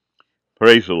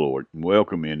Praise the Lord, and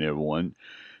welcome in everyone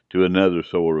to another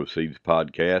Sower of Seeds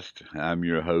podcast. I'm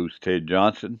your host, Ted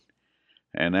Johnson,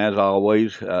 and as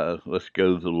always, let's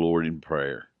go to the Lord in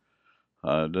prayer.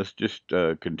 Let's just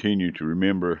continue to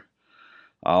remember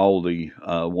all the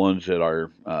ones that are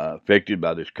affected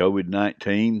by this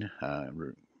COVID-19.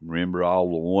 Remember all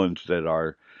the ones that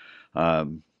are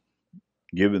um,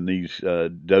 given these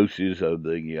doses of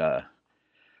the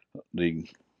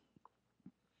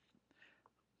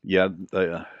yeah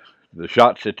the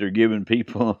shots that they're giving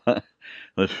people.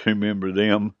 Let's remember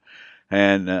them.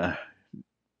 And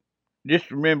just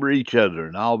remember each other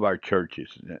and all of our churches.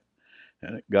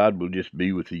 And that God will just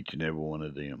be with each and every one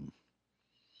of them.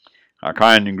 Our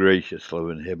kind and gracious,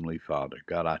 loving Heavenly Father,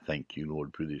 God, I thank you,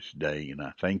 Lord, for this day. And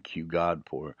I thank you, God,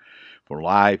 for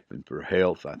life and for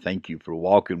health. I thank you for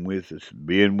walking with us,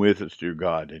 being with us, dear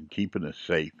God, and keeping us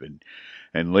safe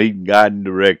and leading, guiding,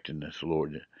 directing us,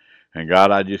 Lord. And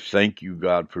God, I just thank you,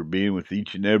 God, for being with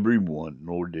each and every one,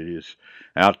 Lord, that is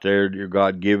out there, dear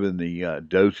God, giving the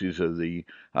doses of the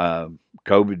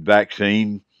COVID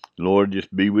vaccine. Lord,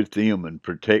 just be with them and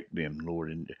protect them,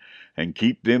 Lord, and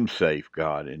keep them safe,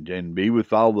 God, and be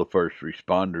with all the first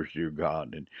responders, dear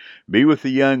God, and be with the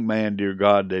young man, dear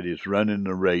God, that is running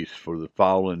the race for the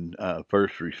fallen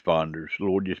first responders.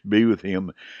 Lord, just be with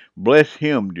him. Bless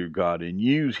him, dear God, and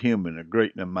use him in a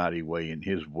great and a mighty way in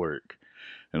his work.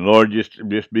 And Lord,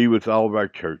 just be with all of our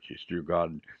churches, dear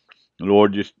God.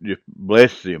 Lord, just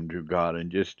bless them, dear God, and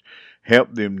just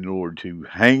help them, Lord, to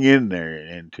hang in there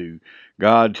and to,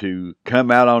 God, to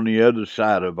come out on the other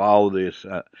side of all this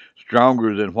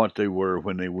stronger than what they were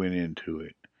when they went into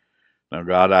it. Now,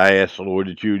 God, I ask, Lord,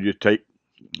 that you would just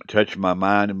touch my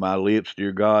mind and my lips,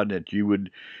 dear God, that you would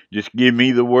just give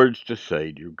me the words to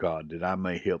say, dear God, that I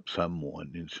may help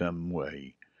someone in some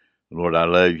way. Lord, I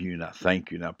love you and I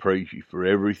thank you and I praise you for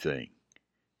everything.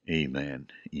 Amen.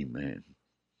 Amen.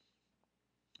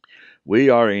 We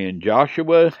are in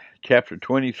Joshua chapter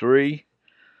 23.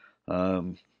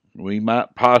 Um, we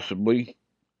might possibly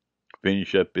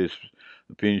finish up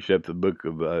the book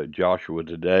of Joshua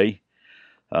today.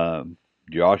 Um,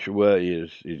 Joshua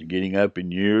is getting up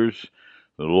in years.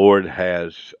 The Lord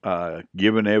has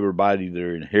given everybody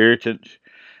their inheritance,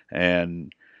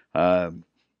 and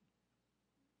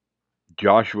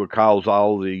Joshua calls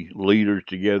all the leaders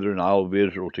together and all of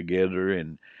Israel together,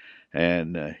 and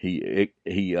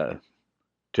he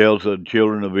tells the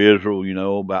children of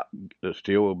Israel, about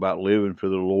still about living for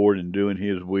the Lord and doing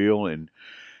His will, and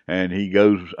he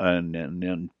goes and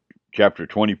in chapter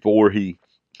 24 he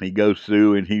goes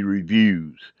through and he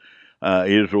reviews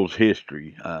Israel's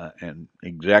history and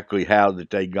exactly how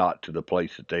that they got to the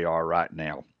place that they are right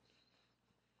now.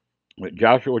 But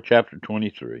Joshua chapter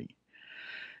 23.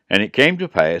 And it came to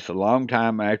pass a long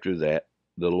time after that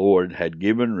the Lord had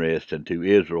given rest unto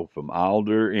Israel from all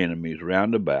their enemies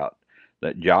round about,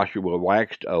 that Joshua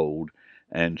waxed old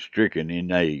and stricken in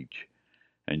age.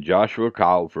 And Joshua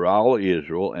called for all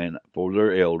Israel, and for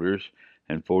their elders,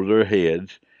 and for their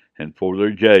heads, and for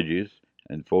their judges,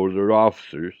 and for their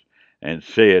officers, and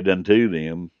said unto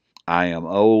them, I am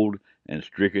old and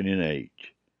stricken in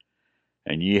age.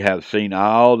 And ye have seen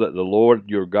all that the Lord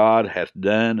your God hath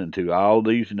done unto all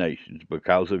these nations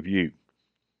because of you.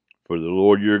 For the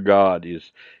Lord your God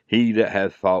is he that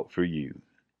hath fought for you.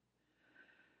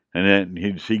 And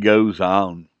then he goes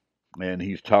on, and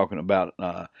he's talking about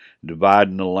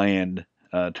dividing the land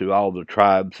to all the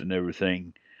tribes and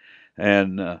everything.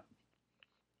 And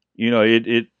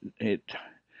it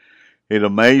it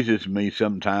amazes me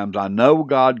sometimes. I know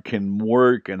God can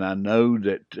work, and I know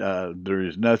that there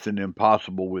is nothing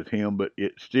impossible with Him. But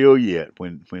it still yet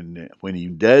when He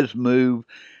does move,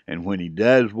 and when He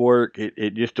does work,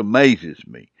 it just amazes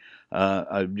me.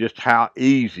 Just how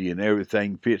easy and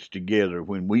everything fits together.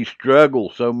 When we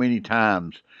struggle so many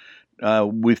times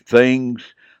with things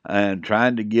and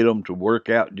trying to get them to work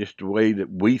out just the way that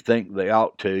we think they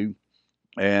ought to,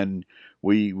 and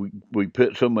we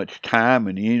put so much time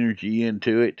and energy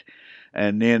into it,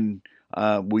 and then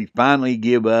we finally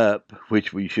give up,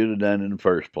 which we should have done in the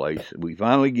first place. We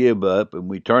finally give up and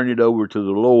we turn it over to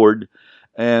the Lord,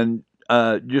 and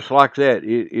just like that,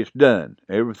 it's done.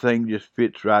 Everything just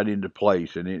fits right into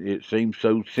place, and it seems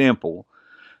so simple.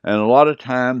 And a lot of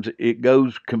times it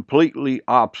goes completely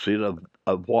opposite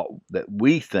of what that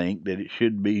we think that it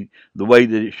should be, the way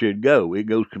that it should go. It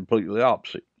goes completely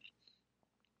opposite.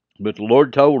 But the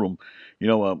Lord told him, in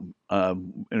a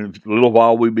little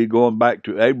while we'd be going back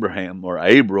to Abraham, or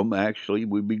Abram, actually.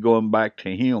 We'd be going back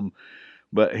to him.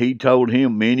 But he told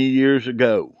him many years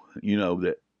ago,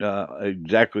 that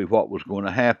exactly what was going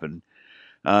to happen.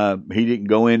 He didn't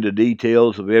go into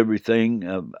details of everything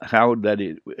of how that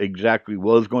it exactly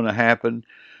was going to happen,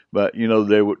 but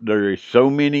there is so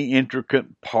many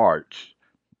intricate parts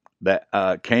that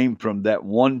came from that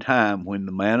one time when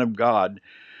the man of God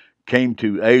came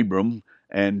to Abram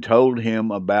and told him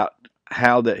about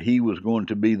how that he was going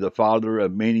to be the father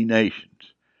of many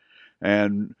nations.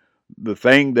 And the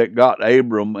thing that got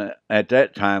Abram at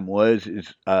that time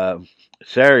is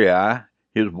Sarai,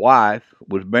 his wife,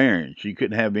 was barren. She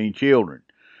couldn't have any children.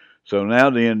 So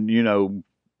now then,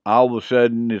 all of a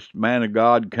sudden this man of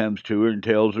God comes to her and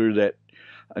tells him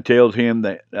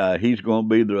that he's going to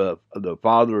be the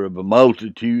father of a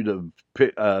multitude of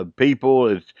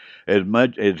people, as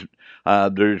much as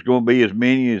there's going to be as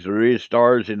many as there is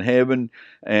stars in heaven,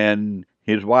 and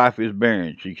his wife is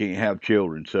barren; she can't have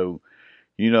children. So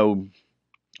you know,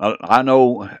 I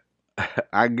know.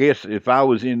 I guess if I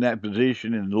was in that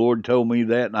position and the Lord told me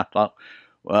that, and I thought,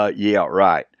 yeah,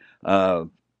 right, uh,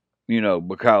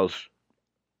 because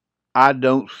I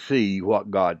don't see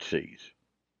what God sees.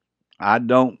 I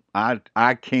don't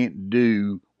I can't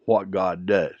do what God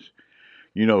does.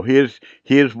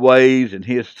 His ways and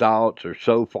his thoughts are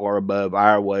so far above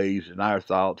our ways and our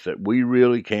thoughts that we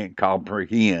really can't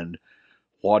comprehend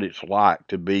what it's like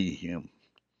to be him.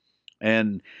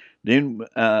 And then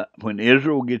when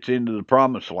Israel gets into the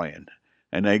promised land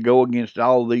and they go against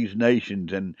all these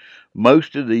nations, and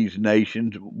most of these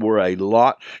nations were a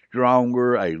lot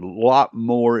stronger, a lot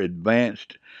more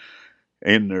advanced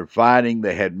in their fighting.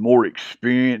 They had more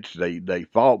experience. They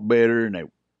fought better, and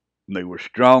they were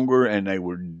stronger, and they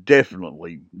were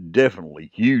definitely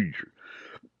huger,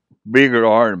 bigger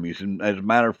armies. And as a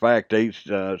matter of fact, they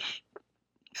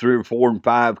three or four and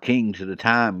five kings at a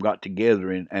time got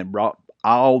together and brought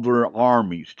all their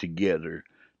armies together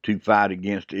to fight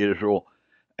against Israel,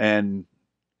 and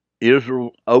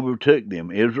Israel overtook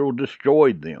them. Israel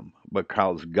destroyed them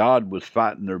because God was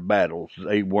fighting their battles.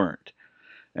 They weren't.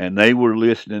 And they were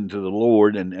listening to the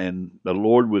Lord, and the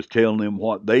Lord was telling them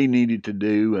what they needed to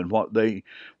do and what they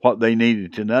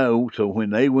needed to know. So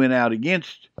when they went out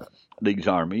against these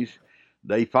armies,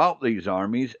 they fought these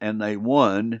armies and they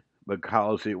won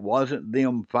because it wasn't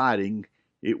them fighting;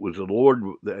 it was the Lord,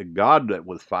 God, that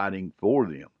was fighting for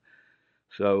them.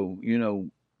 So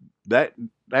that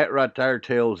that right there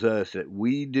tells us that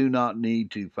we do not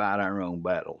need to fight our own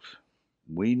battles.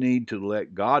 We need to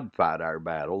let God fight our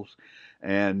battles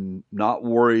and not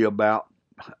worry about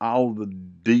all the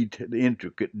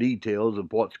intricate details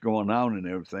of what's going on and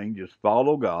everything. Just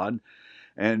follow God.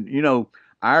 And,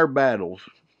 our battles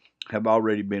have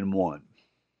already been won.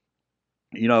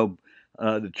 You know,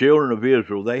 the children of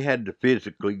Israel, they had to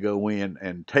physically go in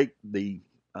and take the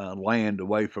land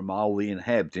away from all the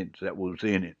inhabitants that was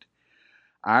in it.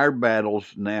 Our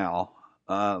battles now,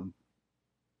 all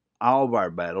of our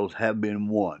battles have been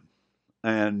won.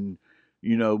 And,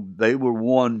 they were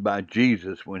won by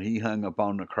Jesus when he hung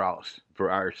upon the cross for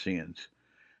our sins.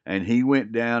 And he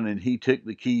went down and he took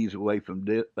the keys away from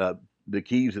the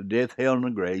keys of death, hell, and the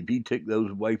grave. He took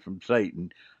those away from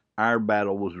Satan. Our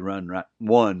battle was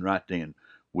won right then.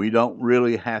 We don't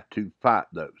really have to fight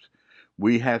those.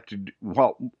 We have to,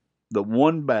 the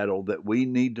one battle that we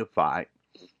need to fight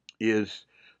is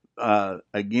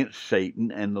against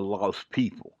Satan and the lost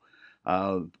people.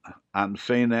 Uh, I'm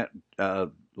saying that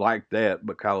like that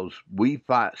because we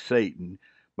fight Satan.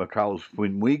 Because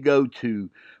when we go to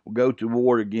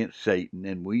war against Satan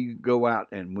and we go out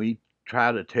and we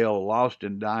try to tell a lost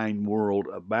and dying world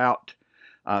about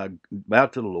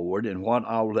the Lord and what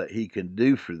all that He can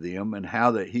do for them and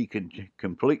how that He can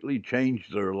completely change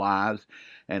their lives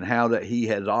and how that He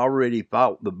has already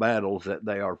fought the battles that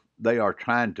they are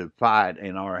trying to fight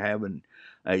and are having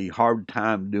a hard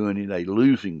time doing it, a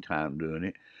losing time doing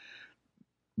it.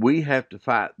 We have to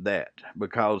fight that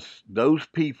because those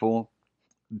people,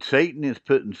 Satan is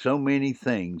putting so many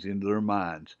things into their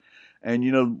minds, and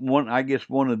I guess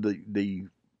one of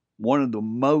the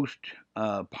most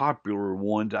popular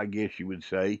ones, I guess you would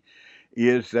say,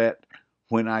 is that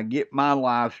when I get my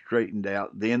life straightened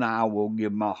out, then I will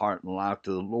give my heart and life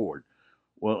to the Lord.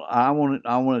 Well, I want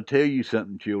to tell you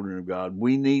something, children of God.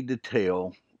 We need to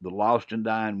tell the lost and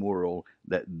dying world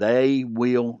that they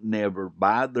will never,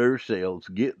 by themselves,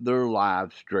 get their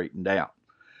lives straightened out.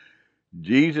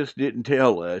 Jesus didn't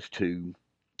tell us to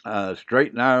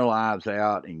straighten our lives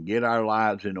out and get our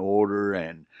lives in order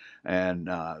and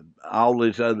all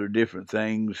these other different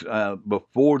things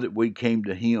before that we came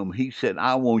to Him. He said,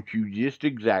 "I want you just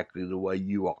exactly the way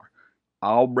you are."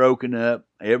 All broken up,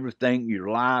 everything, your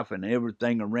life and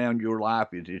everything around your life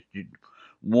is just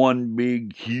one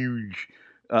big, huge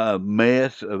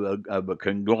mess of a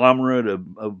conglomerate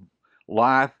of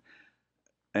life.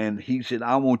 And he said,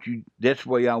 I want you, that's the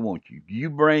way I want you. You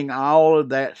bring all of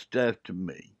that stuff to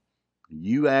me.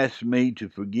 You ask me to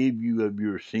forgive you of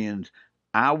your sins.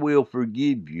 I will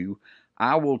forgive you.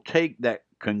 I will take that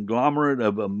conglomerate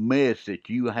of a mess that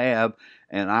you have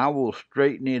and I will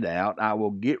straighten it out. I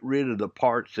will get rid of the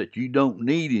parts that you don't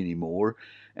need anymore,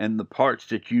 and the parts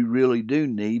that you really do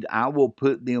need, I will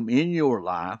put them in your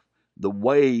life the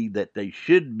way that they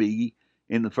should be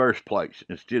in the first place,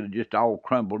 instead of just all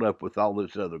crumbled up with all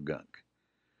this other gunk.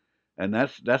 And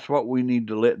that's what we need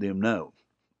to let them know.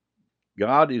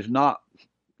 God is not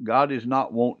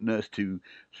wanting us to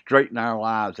straighten our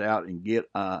lives out and get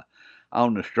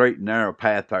on the straight and narrow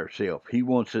path ourselves. He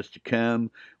wants us to come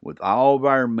with all of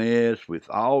our mess, with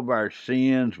all of our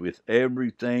sins, with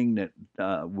everything that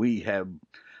we have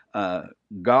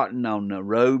gotten on the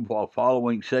road while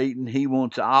following Satan. He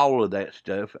wants all of that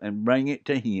stuff and bring it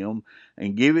to Him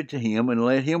and give it to Him and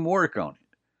let Him work on it.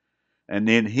 And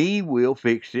then He will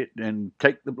fix it and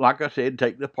like I said,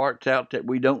 take the parts out that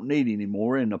we don't need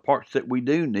anymore, and the parts that we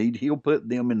do need, He'll put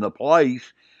them in the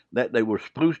place that they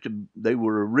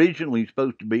were originally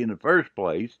supposed to be in the first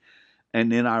place, and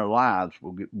then our lives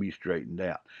will be straightened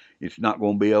out. It's not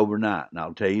going to be overnight, and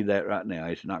I'll tell you that right now.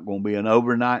 It's not going to be an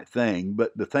overnight thing,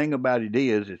 but the thing about it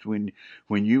is when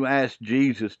you ask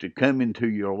Jesus to come into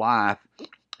your life,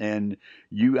 and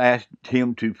you ask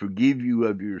Him to forgive you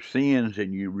of your sins,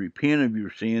 and you repent of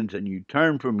your sins, and you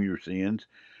turn from your sins,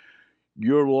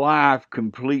 your life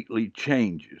completely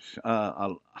changes.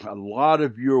 A lot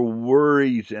of your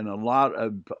worries and a lot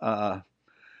of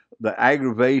the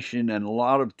aggravation and a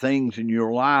lot of things in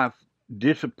your life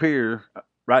disappear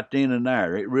right then and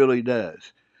there. It really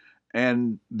does.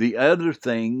 And the other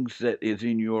things that is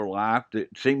in your life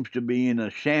that seems to be in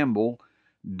a shamble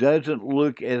doesn't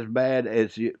look as bad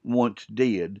as it once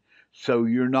did, so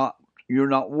you're not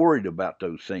worried about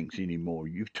those things anymore.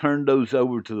 You've turned those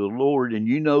over to the Lord, and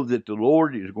you know that the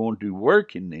Lord is going to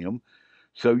work in them,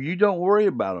 so you don't worry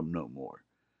about them no more.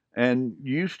 And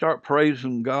you start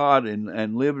praising God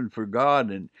and living for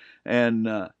God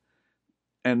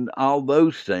and all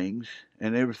those things,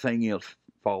 and everything else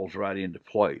falls right into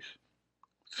place.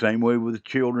 Same way with the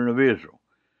children of Israel.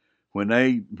 When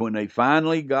they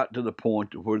finally got to the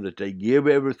point where that they give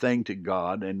everything to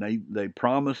God, and they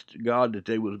promised God that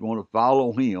they was going to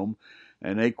follow Him,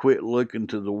 and they quit looking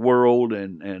to the world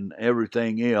and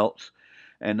everything else,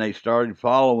 and they started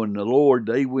following the Lord,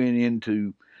 they went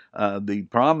into the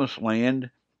promised land,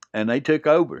 and they took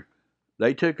over.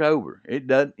 They took over. It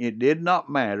did not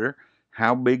matter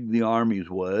how big the armies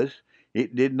was.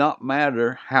 It did not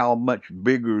matter how much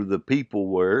bigger the people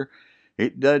were.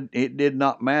 It did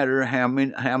not matter how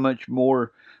much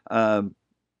more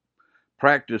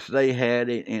practice they had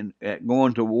at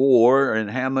going to war, and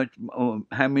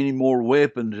how many more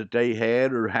weapons that they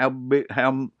had, or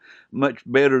how much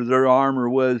better their armor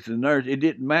was than theirs. It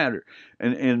didn't matter.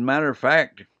 And matter of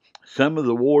fact, some of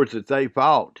the wars that they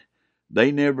fought,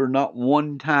 they never, not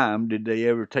one time did they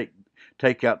ever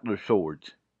take out their swords.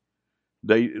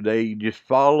 They just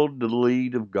followed the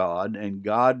lead of God, and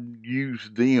God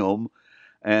used them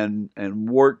and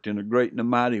worked in a great and a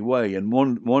mighty way. And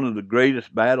one of the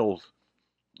greatest battles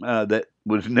that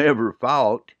was never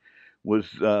fought was,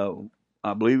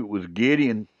 I believe it was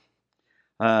Gideon.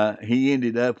 He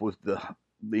ended up with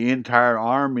the entire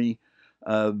army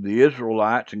of the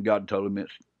Israelites, and God told him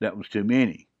that was too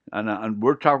many. And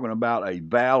we're talking about a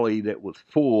valley that was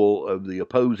full of the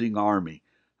opposing army.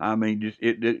 I mean, just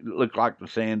it looked like the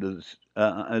sand is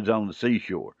on the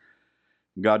seashore.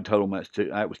 God told them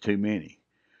that was too many.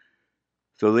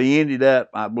 So they ended up,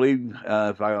 I believe,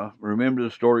 if I remember the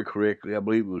story correctly, I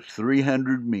believe it was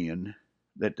 300 men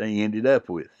that they ended up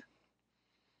with.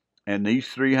 And these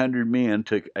 300 men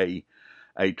took a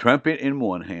trumpet in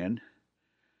one hand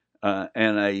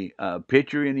and a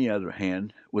pitcher in the other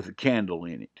hand with a candle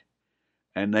in it.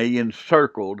 And they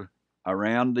encircled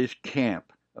around this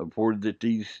camp of where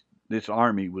this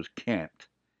army was camped.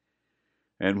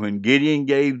 And when Gideon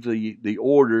gave the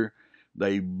order,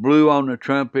 they blew on the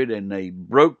trumpet, and they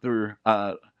broke their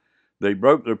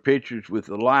pitchers with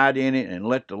the light in it, and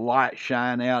let the light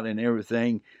shine out and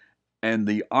everything. And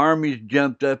the armies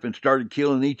jumped up and started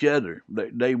killing each other.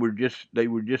 They were just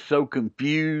so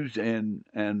confused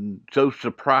and so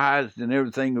surprised and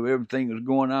everything that was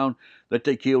going on that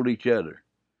they killed each other.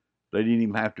 They didn't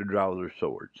even have to draw their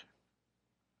swords.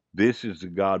 This is the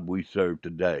God we serve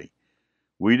today.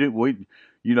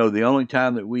 The only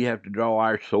time that we have to draw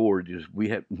our sword is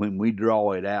when we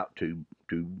draw it out to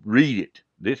read it.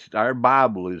 Our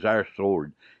Bible is our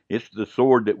sword. It's the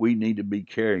sword that we need to be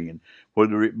carrying,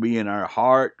 whether it be in our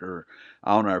heart or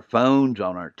on our phones,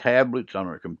 on our tablets, on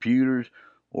our computers,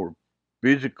 or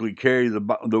physically carry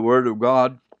the Word of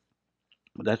God.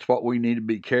 That's what we need to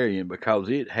be carrying, because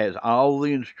it has all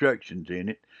the instructions in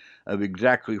it of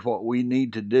exactly what we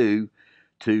need to do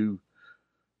to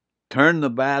turn the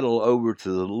battle over to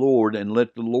the Lord and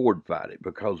let the Lord fight it,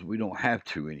 because we don't have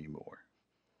to anymore.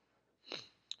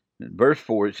 In verse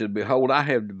 4 it says, Behold, I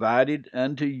have divided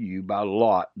unto you by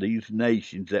lot these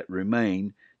nations that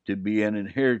remain to be an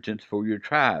inheritance for your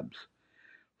tribes,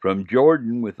 from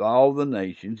Jordan with all the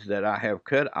nations that I have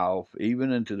cut off,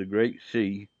 even unto the great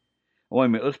sea. Wait a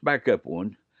minute, let's back up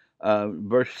one.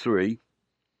 Verse 3.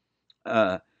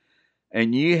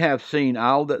 And ye have seen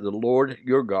all that the Lord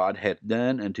your God hath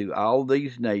done unto all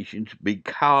these nations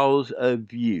because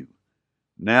of you.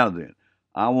 Now then,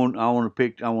 I want to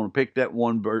pick that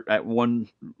one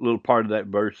little part of that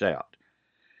verse out.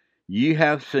 Ye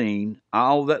have seen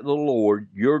all that the Lord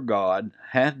your God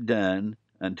hath done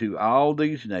unto all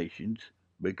these nations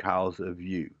because of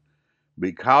you.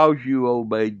 Because you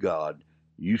obeyed God,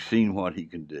 you've seen what He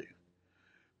can do.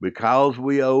 Because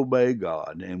we obey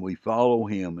God and we follow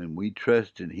Him and we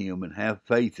trust in Him and have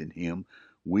faith in Him,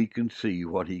 we can see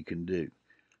what He can do.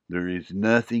 There is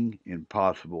nothing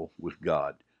impossible with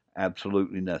God.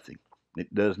 Absolutely nothing.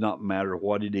 It does not matter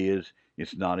what it is,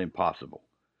 it's not impossible.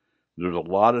 There's a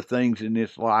lot of things in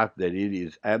this life that it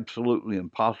is absolutely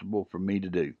impossible for me to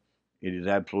do. It is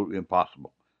absolutely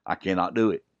impossible. I cannot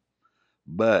do it.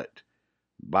 But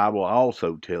the Bible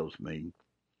also tells me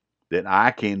that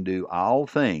I can do all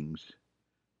things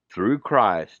through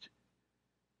Christ,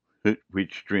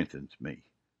 which strengthens me.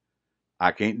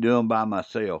 I can't do them by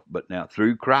myself, but now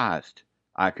through Christ,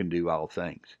 I can do all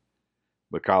things.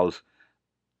 Because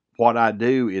what I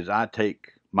do is I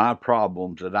take my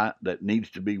problems that needs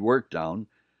to be worked on,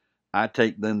 I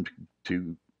take them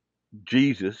to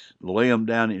Jesus, lay them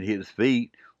down at His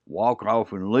feet, walk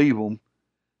off and leave them,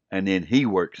 and then He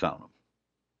works on them.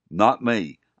 Not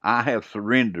me. I have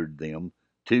surrendered them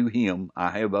to Him.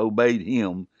 I have obeyed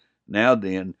Him. Now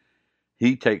then,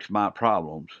 He takes my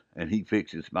problems and He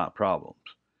fixes my problems.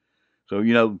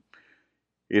 So,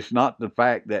 it's not the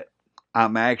fact that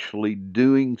I'm actually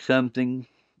doing something,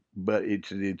 but it's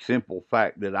the simple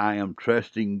fact that I am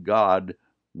trusting God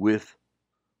with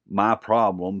my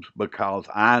problems, because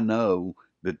I know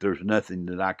that there's nothing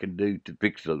that I can do to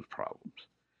fix those problems.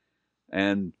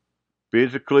 And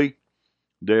physically,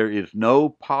 there is no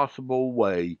possible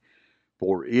way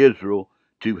for Israel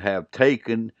to have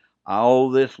taken all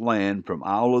this land from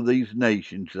all of these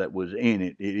nations that was in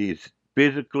it. It is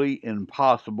physically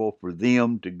impossible for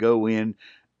them to go in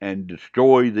and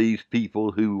destroy these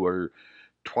people who were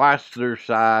twice their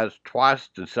size, twice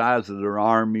the size of their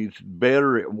armies,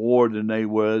 better at war than they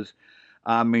was.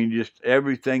 I mean, just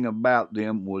everything about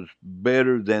them was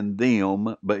better than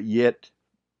them, but yet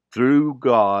through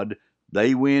God,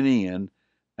 they went in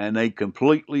and they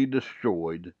completely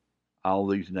destroyed all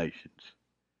these nations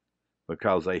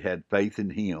because they had faith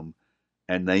in Him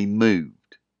and they moved.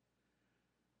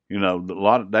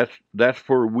 That's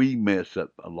where we mess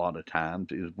up a lot of times,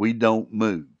 is we don't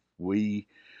move. We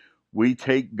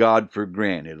take God for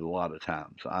granted a lot of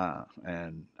times.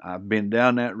 And I've been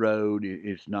down that road.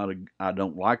 I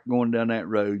don't like going down that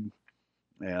road,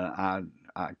 and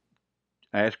I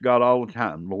ask God all the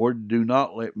time, Lord, do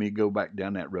not let me go back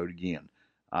down that road again.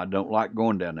 I don't like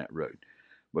going down that road,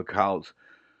 because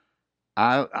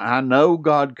I know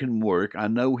God can work. I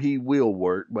know He will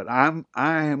work, but I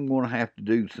am going to have to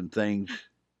do some things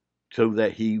so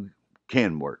that He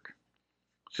can work.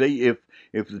 See, if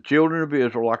the children of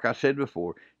Israel, like I said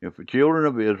before, if the children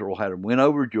of Israel had went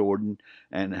over Jordan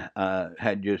and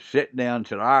had just sat down and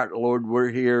said, all right, Lord, we're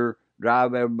here,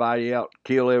 drive everybody out,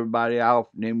 kill everybody off,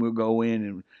 and then we'll go in.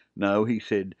 And no, He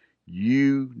said,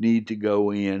 you need to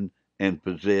go in and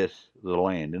possess the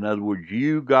land. In other words,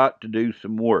 you got to do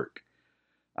some work.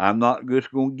 I'm not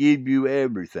just going to give you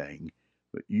everything,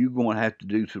 but you're going to have to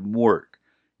do some work.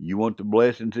 You want the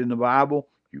blessings in the Bible?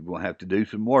 You're going to have to do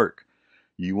some work.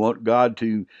 You want God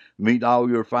to meet all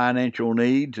your financial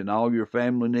needs and all your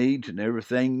family needs and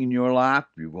everything in your life?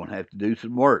 You're going to have to do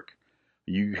some work.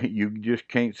 You just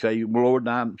can't say, well, Lord,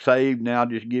 I'm saved now,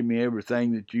 just give me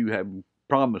everything that you have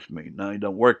promised me. No, it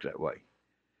don't work that way.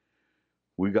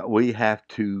 We have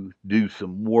to do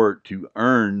some work to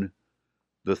earn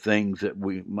the things that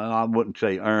I wouldn't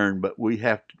say earn, but we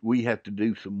have to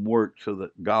do some work so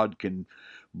that God can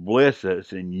bless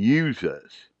us and use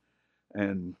us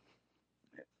and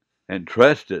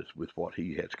trust us with what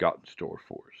He has got in store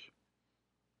for us.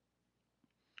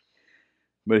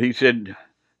 But He said,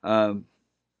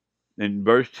 in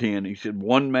verse 10, he said,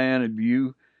 1 man of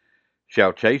you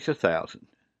shall chase 1,000,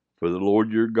 for the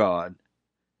Lord your God,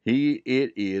 he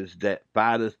it is that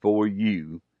fighteth for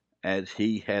you, as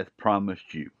he hath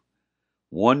promised you.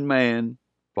 One man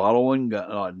following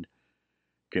God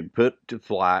can put to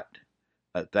flight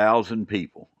 1,000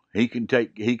 people. He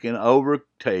can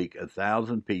overtake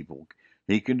 1,000 people.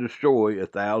 He can destroy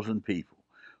 1,000 people.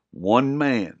 One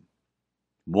man,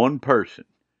 one person,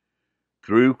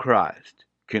 through Christ,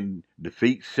 can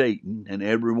defeat Satan and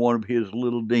every one of his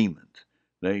little demons.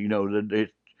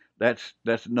 That's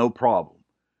no problem.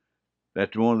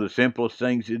 That's one of the simplest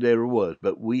things it ever was.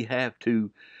 But we have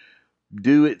to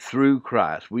do it through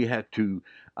Christ. We have to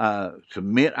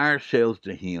submit ourselves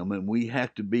to Him, and we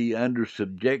have to be under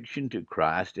subjection to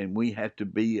Christ, and we have to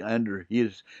be under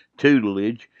His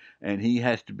tutelage, and He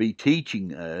has to be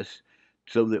teaching us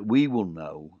so that we will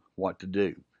know what to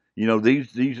do.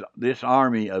 This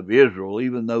army of Israel,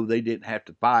 even though they didn't have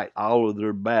to fight all of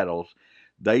their battles,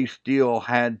 they still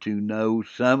had to know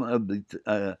some of the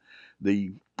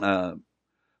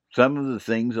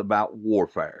things about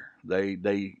warfare.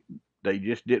 They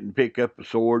just didn't pick up a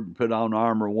sword and put on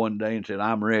armor one day and said,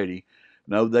 "I'm ready."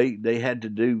 No, they had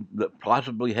to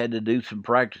possibly had to do some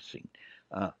practicing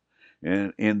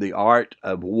in the art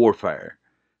of warfare.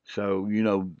 So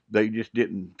they just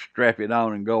didn't strap it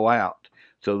on and go out.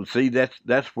 So see,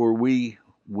 that's where we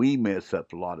mess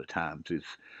up a lot of times. Is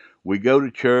we go to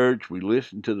church, we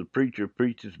listen to the preacher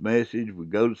preach his message, we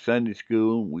go to Sunday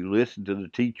school, we listen to the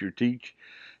teacher teach,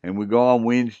 and we go on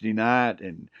Wednesday night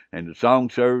and the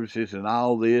song services and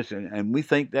all this, and we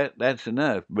think that's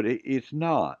enough, but it's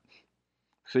not.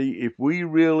 See, if we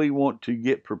really want to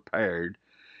get prepared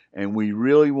and we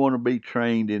really want to be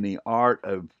trained in the art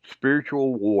of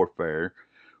spiritual warfare,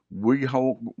 we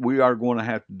are going to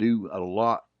have to do a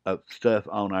lot of stuff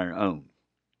on our own,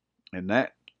 and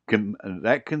that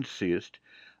consists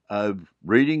of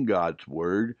reading God's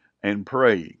Word and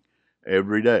praying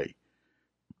every day.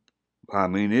 I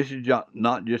mean, this is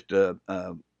not just a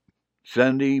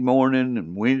Sunday morning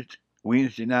and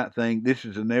Wednesday night thing. This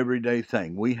is an everyday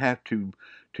thing. We have to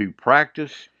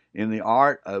practice in the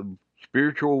art of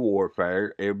spiritual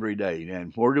warfare every day.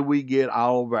 And where do we get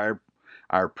all of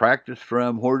our practice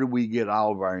from? Where do we get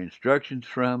all of our instructions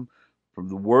from? From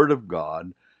the Word of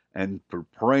God, and for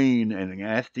praying and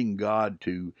asking God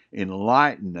to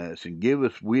enlighten us and give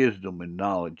us wisdom and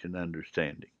knowledge and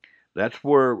understanding. That's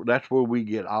where we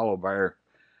get all of our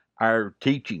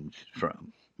teachings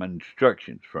from,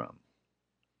 instructions from.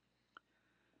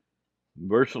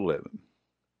 Verse 11.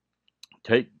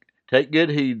 Take good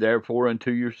heed, therefore,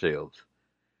 unto yourselves,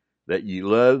 that ye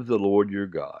love the Lord your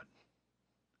God.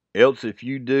 Else if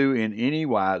you do in any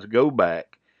wise go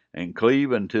back and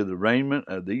cleave unto the raiment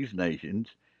of these nations,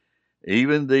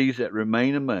 even these that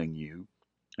remain among you,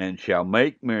 and shall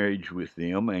make marriage with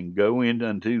them, and go in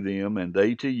unto them, and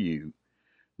they to you,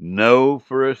 know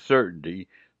for a certainty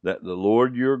that the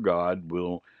Lord your God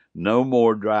will no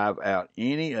more drive out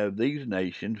any of these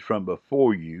nations from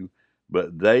before you,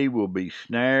 but they will be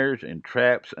snares and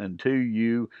traps unto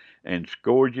you, and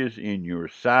scourges in your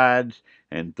sides,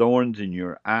 and thorns in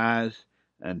your eyes,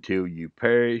 until you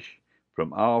perish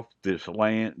from off this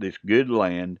good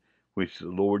land, which the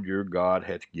Lord your God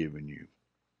hath given you.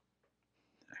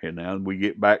 And now we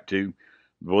get back to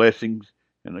blessings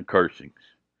and the cursings.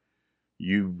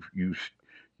 You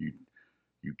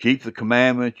keep the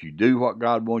commandments, you do what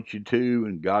God wants you to,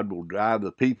 and God will drive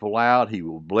the people out. He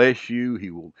will bless you.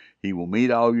 He will meet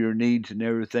all your needs and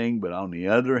everything. But on the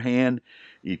other hand,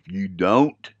 if you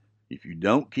don't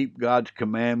keep God's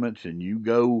commandments, and you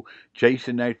go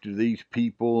chasing after these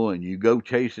people, and you go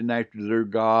chasing after their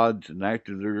gods and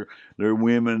after their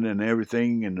women and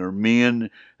everything and their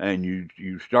men, and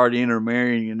you start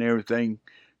intermarrying and everything,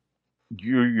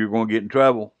 you're going to get in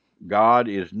trouble. God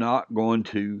is not going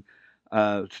to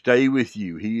stay with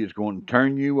you. He is going to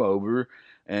turn you over,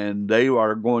 and they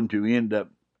are going to end up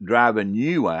driving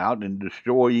you out and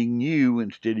destroying you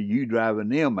instead of you driving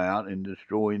them out and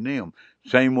destroying them.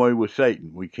 Same way with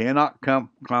Satan. We cannot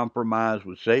compromise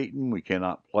with Satan. We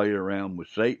cannot play around with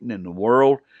Satan in the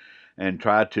world and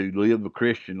try to live a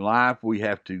Christian life. We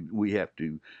have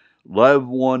to love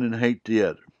one and hate the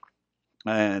other.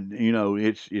 And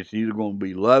it's either going to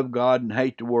be love God and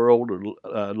hate the world, or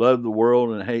love the world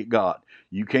and hate God.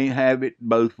 You can't have it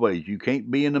both ways. You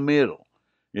can't be in the middle.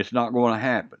 It's not going to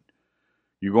happen.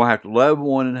 You're going to have to love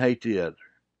one and hate the other.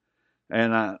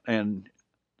 And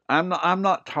I'm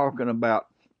not talking about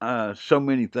so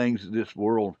many things in this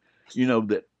world,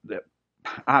 that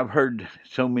I've heard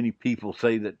so many people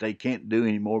say that they can't do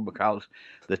anymore because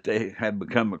that they have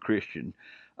become a Christian.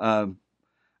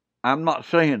 I'm not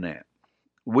saying that.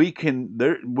 We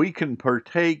can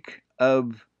partake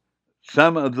of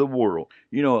some of the world.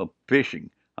 Fishing.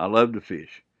 I love to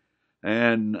fish,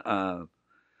 and I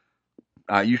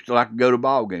used to like to go to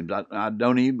ball games. I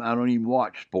don't even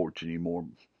watch sports anymore.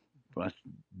 That's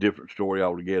a different story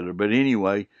altogether. But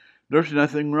anyway, there's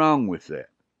nothing wrong with that.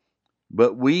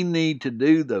 But we need to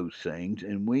do those things,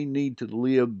 and we need to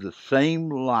live the same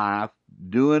life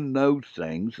doing those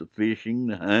things, the fishing,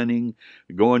 the hunting,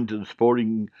 going to the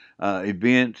sporting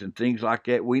events and things like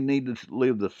that. We need to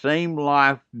live the same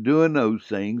life doing those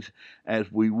things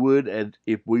as we would as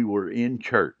if we were in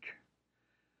church.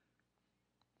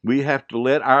 We have to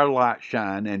let our light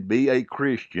shine and be a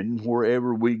Christian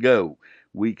wherever we go.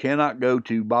 We cannot go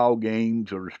to ball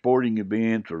games or sporting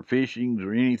events or fishings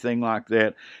or anything like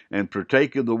that and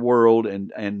partake of the world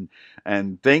and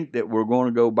think that we're going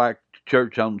to go back to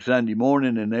church on Sunday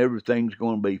morning and everything's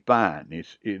going to be fine.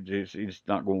 It's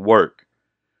not going to work.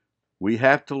 We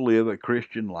have to live a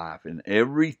Christian life in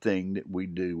everything that we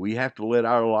do. We have to let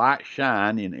our light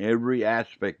shine in every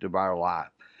aspect of our life,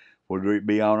 whether it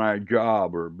be on our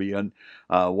job or be on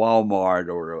Walmart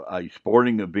or a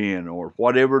sporting event or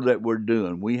whatever that we're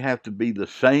doing. We have to be the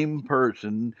same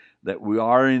person that we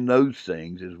are in those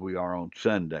things as we are on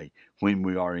Sunday when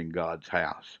we are in God's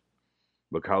house.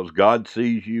 Because God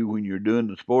sees you when you're doing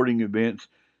the sporting events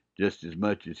just as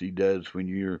much as He does when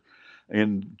you're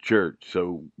in church.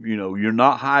 So, you're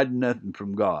not hiding nothing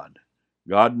from God.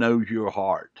 God knows your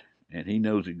heart, and He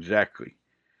knows exactly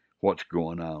what's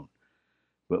going on.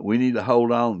 But we need to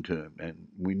hold on to Him, and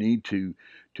we need to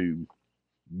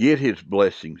get His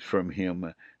blessings from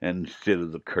Him instead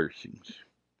of the cursings.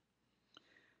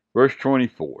 Verse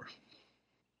 24.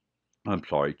 I'm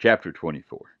sorry, chapter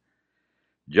 24.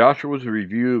 Joshua's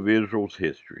review of Israel's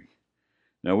history.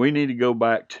 Now we need to go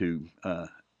back to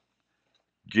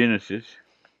Genesis.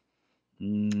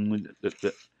 Where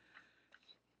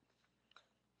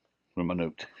are my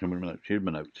notes? Here's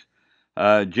my notes.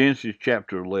 Genesis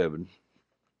chapter 11,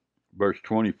 verse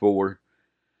 24.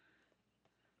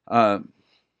 Now,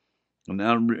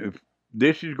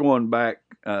 this is going back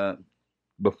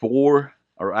before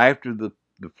or after the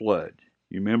flood.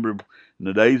 You remember in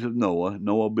the days of Noah,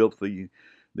 Noah built the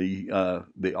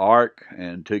ark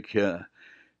and took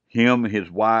him, his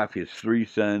wife, his 3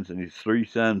 sons, and his 3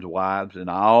 sons' wives, and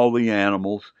all the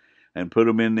animals, and put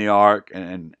them in the ark.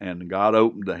 And God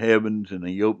opened the heavens, and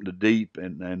He opened the deep,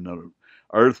 and the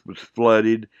earth was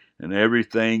flooded, and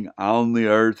everything on the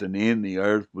earth and in the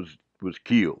earth was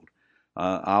killed.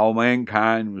 All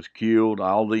mankind was killed.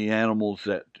 All the animals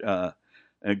that,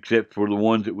 except for the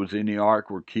ones that was in the ark,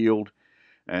 were killed.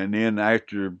 And then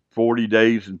after 40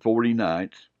 days and 40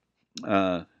 nights,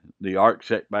 the ark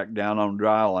sat back down on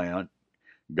dry land.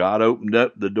 God opened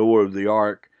up the door of the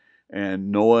ark,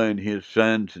 and Noah and his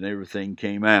sons and everything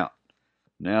came out.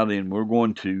 Now then, we're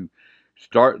going to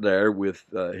start there with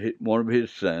one of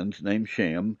his sons named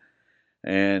Shem,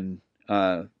 and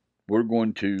we're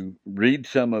going to read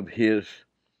some of his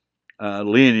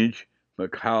lineage,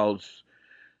 because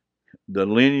the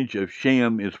lineage of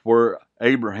Shem is where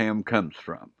Abraham comes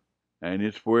from, and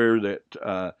it's where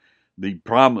that the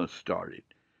promise started.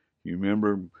 You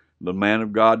remember the man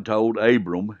of God told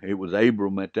Abram, it was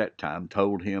Abram at that time,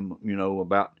 told him,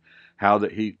 about how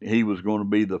that he was going to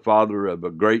be the father of a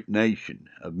great nation,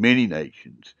 of many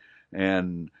nations,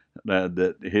 and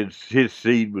that his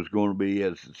seed was going to be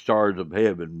as the stars of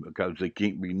heaven, because they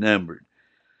can't be numbered.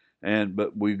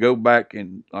 But we go back,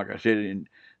 and like I said, in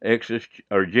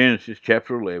Genesis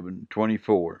chapter 11,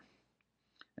 24.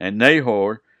 And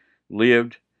Nahor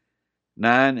lived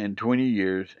 29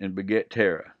 years and begat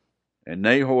Terah. And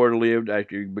Nahor lived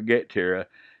after he begat Terah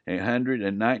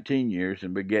 119 years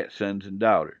and begat sons and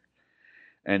daughters.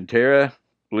 And Terah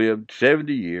lived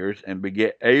 70 years and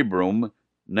begat Abram,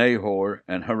 Nahor,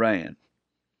 and Haran.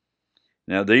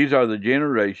 Now these are the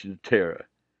generations of Terah.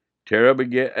 Terah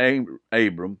begat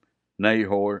Abram,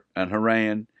 Nahor, and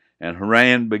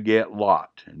Haran begat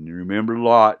Lot. And you remember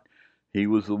Lot, he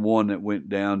was the one that went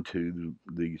down to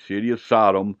the city of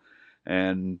Sodom,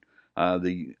 and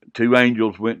the 2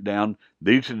 angels went down.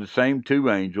 These are the same 2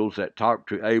 angels that talked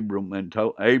to Abram and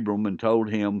told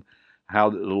him how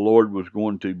that the Lord was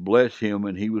going to bless him,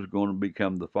 and he was going to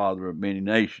become the father of many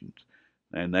nations.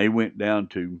 And they went down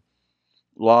to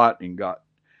Lot and got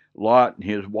Lot and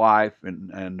his wife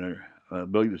and their, I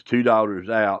believe his 2 daughters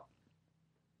out.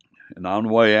 And on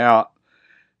the way out,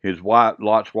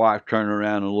 Lot's wife, turned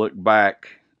around and looked back,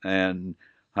 and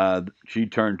she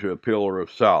turned to a pillar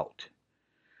of salt.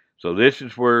 So this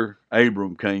is where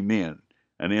Abram came in.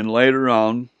 And then later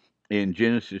on, in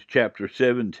Genesis chapter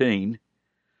 17,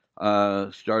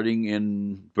 starting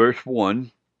in verse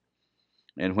 1.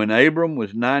 And when Abram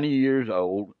was 90 years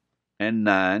old and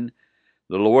 9,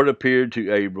 the Lord appeared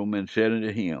to Abram and said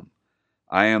unto him,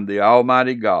 I am the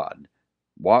Almighty God.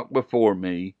 Walk before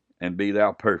me, and be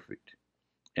thou perfect.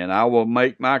 And I will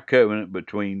make my covenant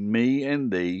between me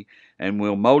and thee, and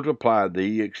will multiply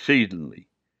thee exceedingly.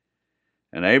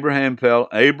 And Abram fell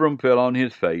on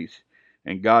his face,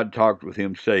 and God talked with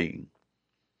him, saying,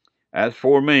 As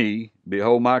for me,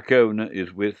 behold, my covenant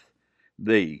is with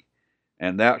thee,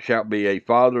 and thou shalt be a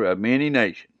father of many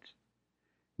nations.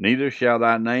 Neither shall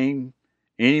thy name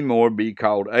any more be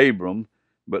called Abram,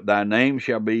 but thy name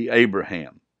shall be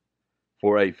Abraham.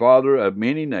 For a father of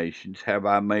many nations have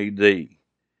I made thee,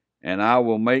 and I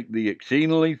will make thee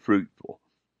exceedingly fruitful.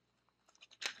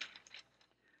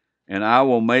 And I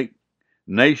will make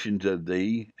nations of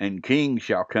thee, and kings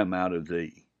shall come out of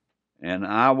thee. And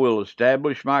I will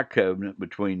establish my covenant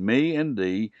between me and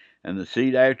thee, and the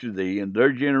seed after thee, and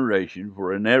their generation,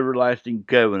 for an everlasting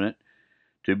covenant,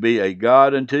 to be a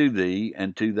God unto thee,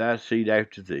 and to thy seed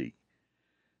after thee.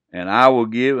 And I will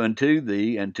give unto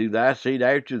thee, and to thy seed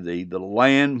after thee, the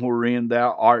land wherein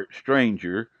thou art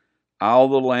stranger, all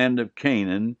the land of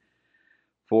Canaan,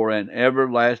 for an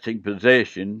everlasting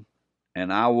possession,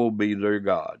 and I will be their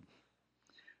God.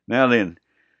 Now then,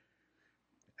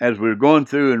 as we're going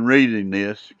through and reading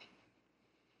this,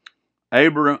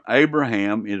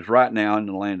 Abraham is right now in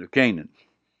the land of Canaan.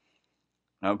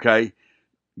 Okay,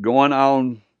 going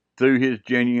on through his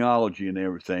genealogy and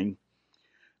everything,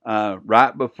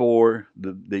 right before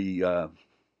the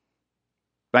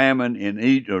famine in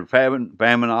Egypt, or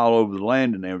famine all over the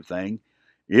land and everything,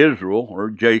 Israel, or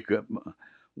Jacob,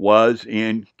 was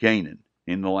in Canaan,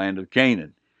 in the land of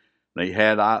Canaan. They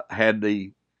had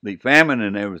the famine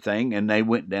and everything, and they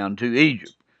went down to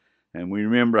Egypt. And we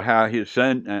remember how his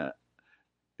son,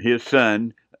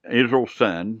 Israel's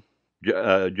son,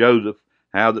 Joseph,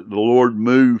 how that the Lord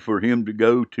moved for him to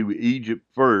go to Egypt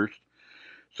first,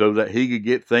 so that he could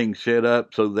get things set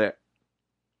up, so that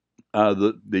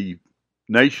the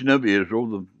nation of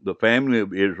Israel, the family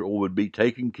of Israel, would be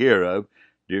taken care of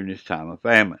during this time of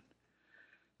famine.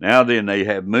 Now then, they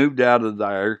have moved out of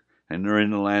there, and they're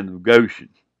in the land of Goshen.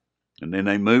 And then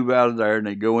they move out of there, and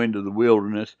they go into the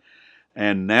wilderness.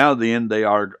 And now then, they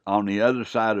are on the other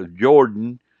side of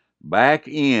Jordan, back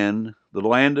in the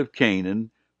land of Canaan,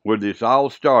 where this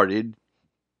all started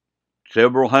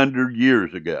several hundred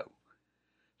years ago.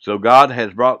 So God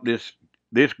has brought this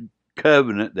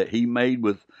covenant that he made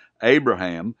with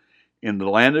Abraham in the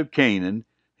land of Canaan.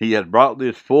 He has brought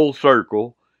this full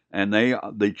circle, and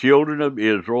the children of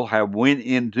Israel have went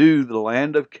into the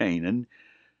land of Canaan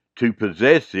to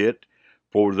possess it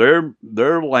for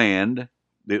their land.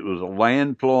 It was a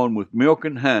land flowing with milk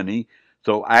and honey.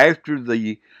 So after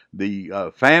the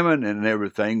famine and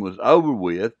everything was over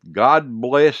with, God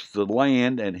blessed the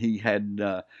land, and he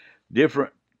had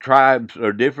different tribes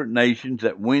or different nations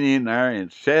that went in there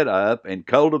and set up and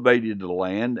cultivated the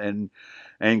land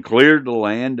and cleared the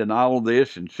land and all of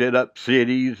this, and set up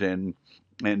cities and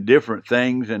different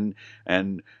things,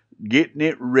 and getting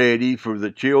it ready for the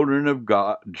children of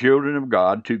God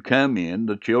to come in,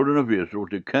 the children of Israel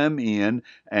to come in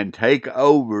and take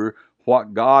over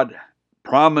what God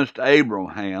promised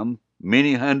Abraham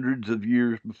many hundreds of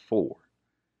years before.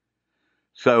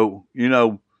 So,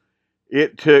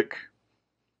 it took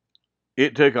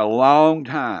a long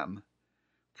time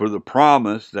for the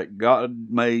promise that God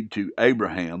made to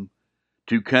Abraham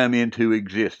to come into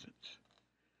existence.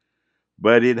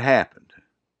 But it happened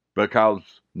because,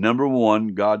 number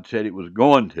one, God said it was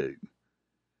going to,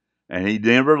 and he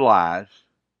never lies,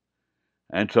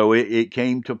 and so it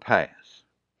came to pass.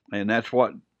 And that's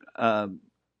what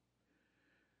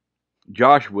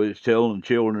Joshua is telling the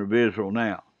children of Israel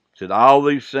now. He said, all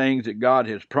these things that God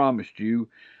has promised you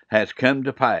has come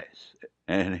to pass.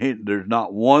 And there's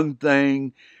not one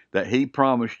thing that he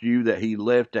promised you that he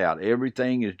left out.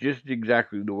 Everything is just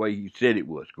exactly the way he said it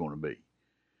was going to be.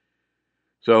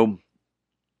 So,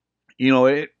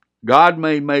 God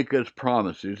may make us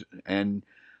promises and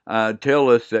tell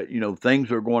us that,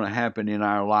 things are going to happen in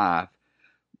our life,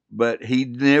 but he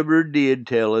never did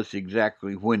tell us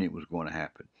exactly when it was going to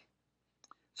happen.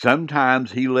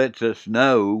 Sometimes he lets us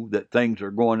know that things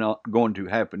are going to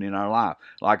happen in our life,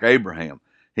 like Abraham.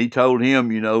 He told him,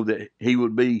 that he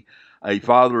would be a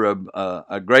father of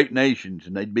a great nations,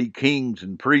 and they'd be kings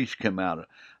and priests come out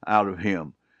of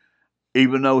him,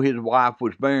 even though his wife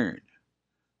was barren.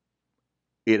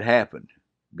 It happened.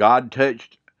 God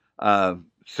touched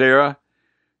Sarah.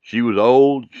 She was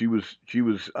old. She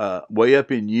was way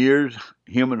up in years,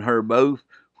 him and her both,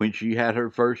 when she had her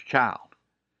first child.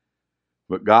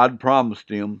 But God promised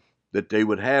them that they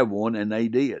would have one, and they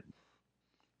did.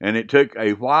 And it took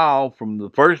a while from the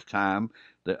first time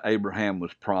that Abraham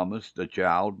was promised a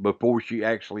child before she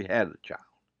actually had a child.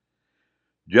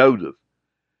 Joseph,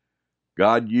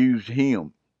 God used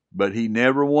him, but he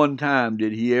never one time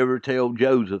did he ever tell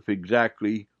Joseph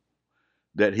exactly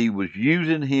that he was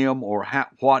using him or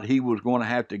what he was going to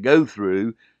have to go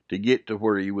through to get to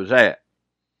where he was at.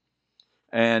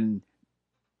 And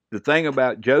the thing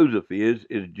about Joseph is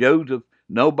Joseph,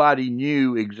 nobody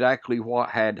knew exactly what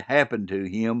had happened to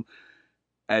him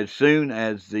as soon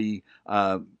as the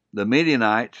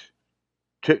Midianites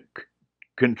took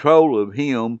control of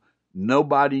him.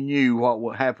 Nobody knew what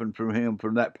would happen from him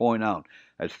from that point on.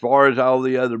 As far as all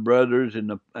the other brothers and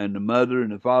the mother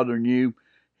and the father knew,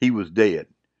 he was dead.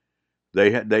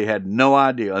 They had no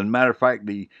idea. As a matter of fact,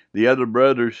 the other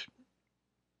brothers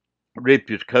ripped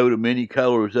his coat of many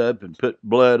colors up and put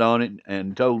blood on it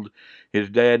and told his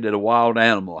dad that a wild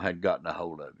animal had gotten a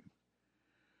hold of him.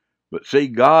 But see,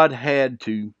 God had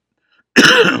to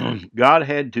God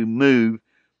had to move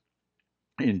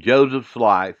in Joseph's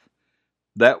life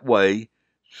that way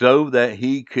so that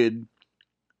he could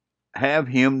have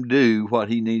him do what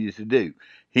he needed to do.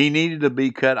 He needed to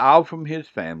be cut off from his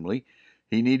family.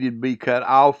 He needed to be cut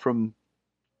off from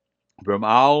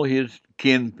all his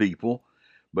kin people,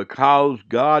 because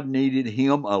God needed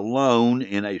him alone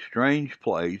in a strange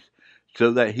place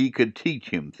so that he could teach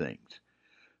him things.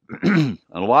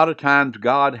 A lot of times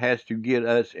God has to get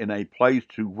us in a place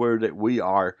to where that we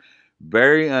are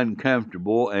very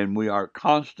uncomfortable and we are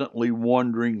constantly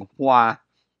wondering why.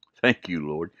 Thank you,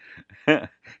 Lord.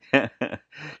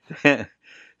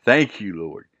 Thank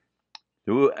you,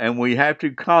 Lord. And we have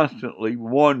to constantly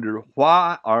wonder,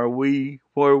 why are we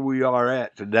where we are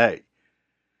at today?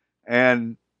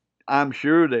 And I'm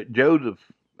sure that Joseph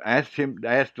asked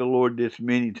the Lord this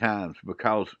many times,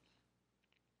 because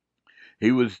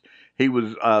he was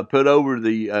put over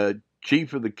the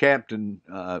chief of the captain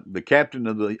of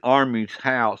the army's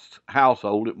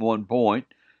household at one point.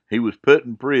 He was put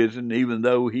in prison, even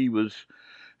though he was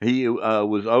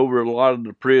over a lot of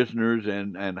the prisoners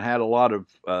and had a lot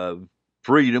of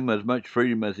freedom, as much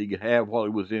freedom as he could have while he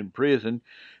was in prison.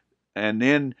 And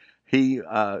then he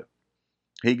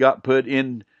got put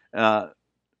in.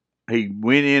 He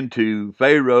went into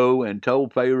Pharaoh and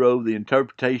told Pharaoh the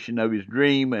interpretation of his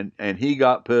dream, and he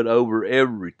got put over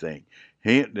everything.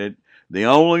 The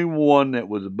only one that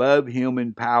was above him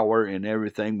in power and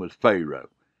everything was Pharaoh.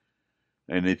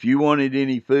 And if you wanted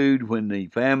any food when the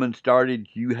famine started,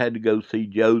 you had to go see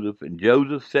Joseph, and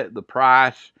Joseph set the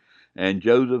price, and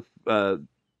Joseph,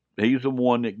 he's the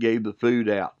one that gave the food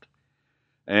out.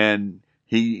 And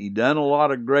he done a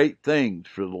lot of great things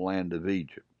for the land of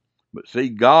Egypt. But see,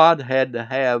 God had to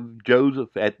have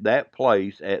Joseph at that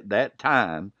place at that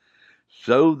time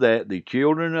so that the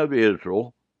children of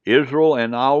Israel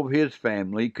and all of his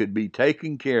family could be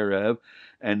taken care of,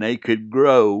 and they could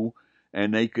grow,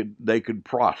 and they could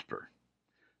prosper.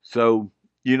 So,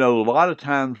 a lot of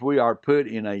times we are put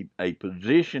in a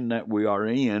position that we are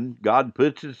in. God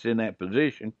puts us in that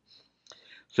position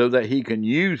so that he can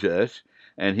use us,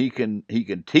 and he can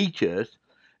teach us,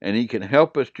 and he can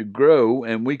help us to grow,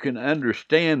 and we can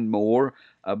understand more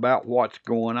about what's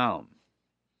going on.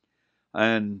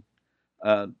 And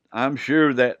I'm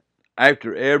sure that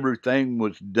after everything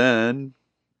was done,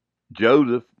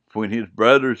 Joseph, when his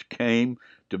brothers came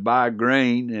to buy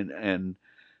grain, and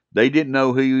they didn't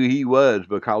know who he was,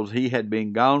 because he had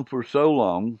been gone for so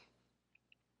long.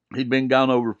 He'd been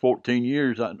gone over 14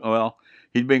 years. Well,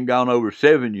 he'd been gone over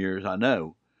 7 years, I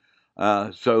know.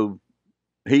 So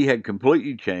he had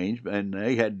completely changed, and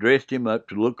they had dressed him up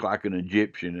to look like an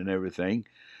Egyptian and everything.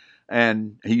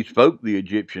 And he spoke the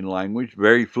Egyptian language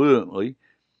very fluently,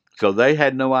 so they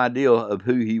had no idea of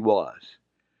who he was.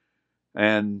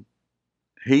 And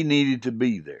he needed to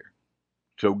be there.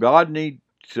 So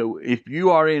so if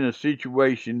you are in a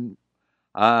situation,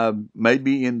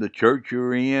 maybe in the church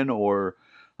you're in, or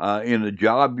in a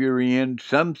job you're in,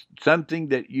 something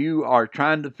that you are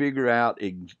trying to figure out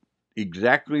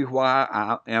exactly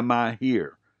why am I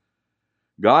here.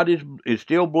 God is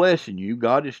still blessing you.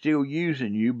 God is still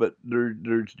using you, but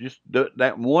there's just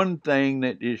that one thing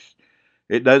that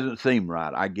it doesn't seem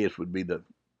right, I guess would be the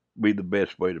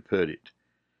best way to put it.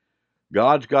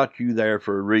 God's got you there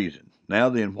for a reason. Now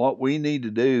then, what we need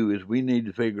to do is we need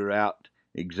to figure out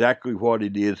exactly what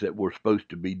it is that we're supposed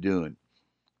to be doing.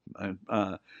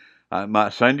 My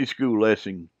Sunday school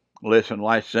lesson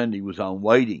last Sunday was on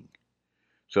waiting.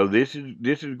 So this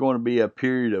is going to be a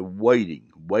period of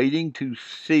waiting to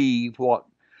see what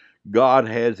God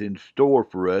has in store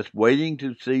for us, waiting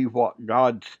to see what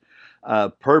God's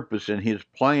purpose and His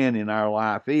plan in our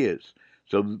life is.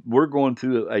 So we're going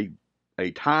through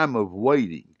a time of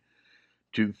waiting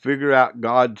to figure out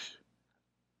God's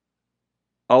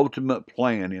ultimate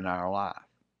plan in our life.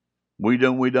 We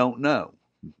don't know.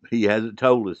 He hasn't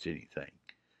told us anything.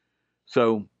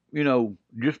 So,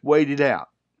 just wait it out.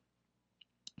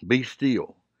 Be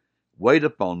still. Wait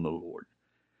upon the Lord.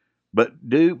 But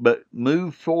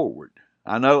move forward.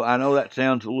 I know that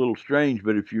sounds a little strange,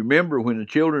 but if you remember when the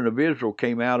children of Israel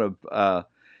came out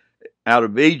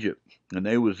of Egypt and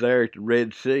they was there at the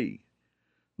Red Sea,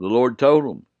 the Lord told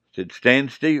them, said,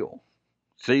 stand still,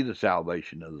 see the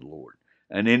salvation of the Lord.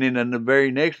 And then in the very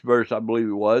next verse, I believe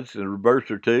it was, in a verse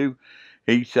or two,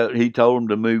 he told them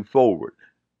to move forward.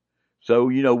 So,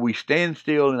 we stand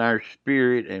still in our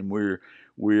spirit, and we're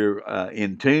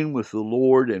in tune with the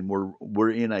Lord, and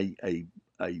we're in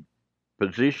a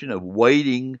position of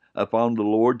waiting upon the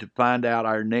Lord to find out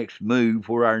our next move,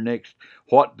 where our next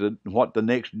what the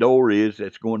next door is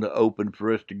that's going to open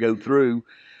for us to go through.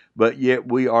 But yet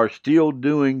we are still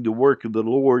doing the work of the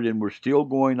Lord, and we're still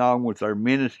going on with our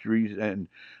ministries and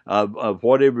of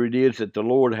whatever it is that the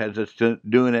Lord has us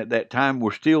doing at that time.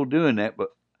 We're still doing that,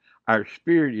 but our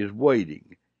spirit is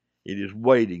waiting. It is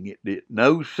waiting. It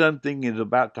knows something is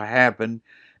about to happen,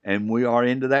 and we are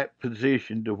into that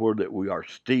position to where that we are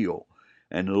still,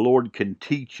 and the Lord can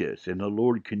teach us, and the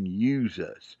Lord can use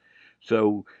us.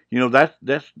 So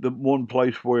that's the one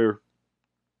place where.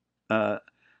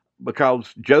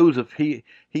 Because Joseph, he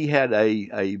had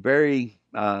a very,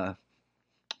 well,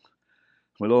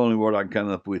 the only word I can come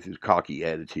up with is cocky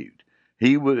attitude.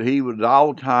 He was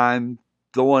all time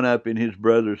throwing up in his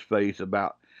brother's face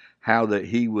about how that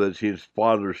he was his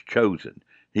father's chosen.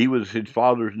 He was his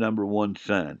father's number one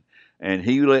son, and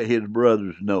he let his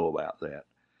brothers know about that.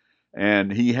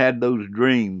 And he had those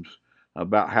dreams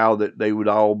about how that they would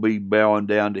all be bowing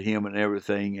down to him and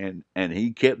everything, and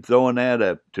he kept throwing that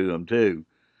up to them too.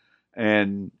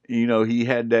 And, he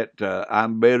had that,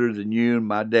 I'm better than you and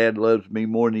my dad loves me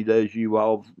more than he does you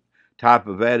all type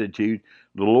of attitude.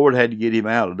 The Lord had to get him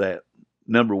out of that,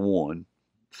 number one.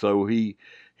 So he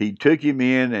took him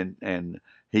in and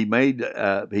he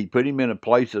put him in a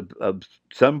place of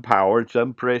some power,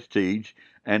 some prestige.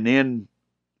 And then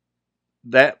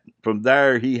from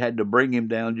there, he had to bring him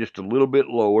down just a little bit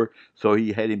lower. So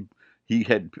he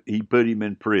put him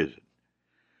in prison.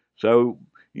 So,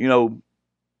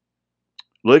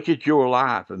 look at your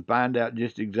life and find out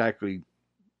just exactly,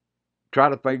 try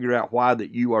to figure out why that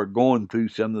you are going through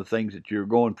some of the things that you're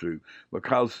going through.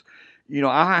 Because,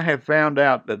 I have found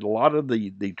out that a lot of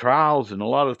the trials and a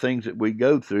lot of things that we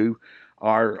go through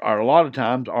are a lot of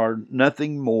times are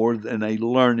nothing more than a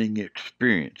learning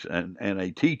experience and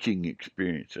a teaching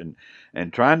experience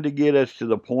and trying to get us to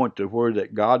the point to where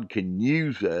that God can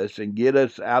use us and get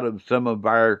us out of some of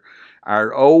our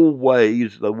old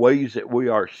ways, the ways that we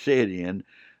are set in,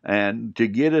 and to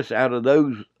get us out of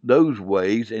those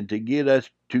ways and to get us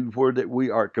to where that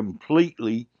we are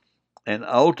completely and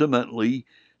ultimately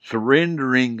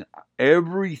surrendering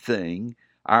everything,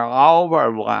 all of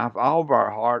our life, all of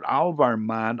our heart, all of our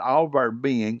mind, all of our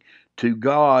being to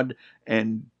God,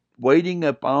 and waiting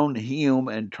upon Him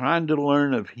and trying to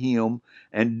learn of Him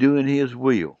and doing His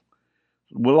will.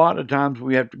 Well, a lot of times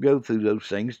we have to go through those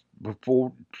things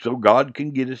so God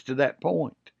can get us to that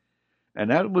point.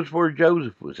 And that was where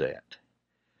Joseph was at.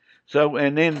 So,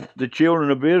 and then the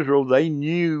children of Israel, they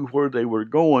knew where they were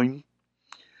going,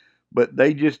 but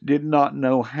they just did not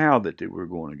know how that they were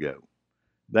going to go.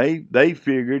 They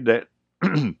figured that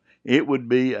it would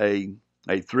be a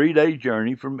 3-day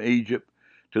journey from Egypt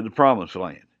to the Promised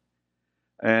Land.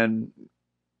 And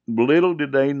little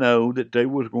did they know that they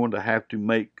was going to have to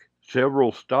make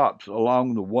several stops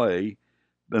along the way,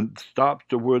 and stops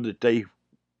to where that they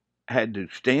had to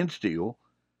stand still,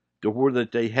 to where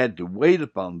that they had to wait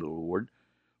upon the Lord,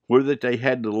 where that they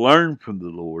had to learn from the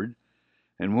Lord,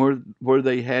 and where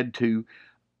they had to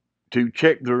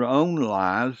check their own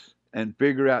lives and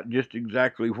figure out just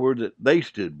exactly where that they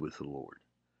stood with the Lord.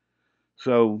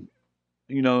 So,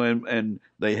 and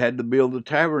they had to build the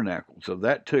tabernacle. So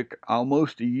that took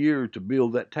almost a year to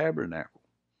build that tabernacle.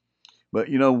 But,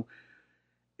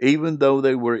 even though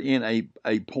they were in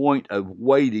a point of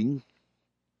waiting,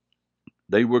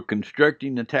 they were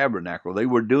constructing the tabernacle. They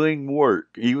were doing work.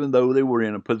 Even though they were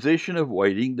in a position of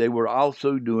waiting, they were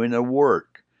also doing a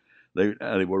work. They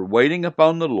were waiting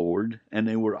upon the Lord, and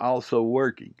they were also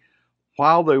working.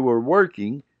 While they were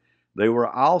working, they were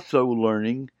also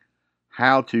learning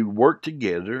how to work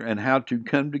together and how to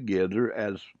come together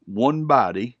as one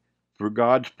body for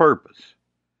God's purpose.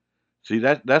 See,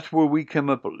 that's where we come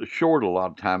up short a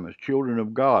lot of time as children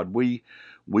of God. We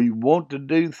want to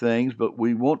do things, but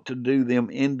we want to do them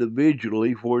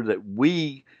individually, for that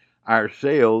we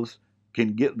ourselves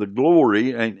can get the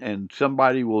glory, and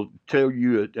somebody will tell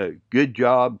you a good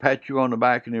job, pat you on the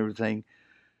back, and everything.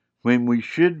 When we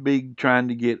should be trying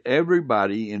to get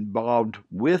everybody involved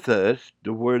with us,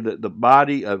 to where that the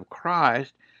body of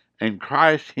Christ and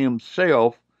Christ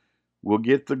Himself will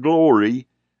get the glory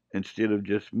instead of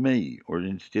just me, or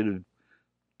instead of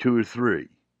two or three.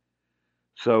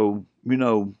 So,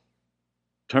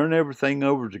 turn everything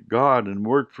over to God and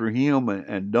work for Him,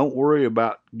 and don't worry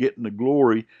about getting the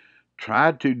glory.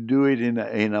 Try to do it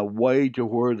in a way to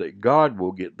where that God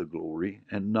will get the glory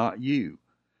and not you.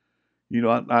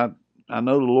 I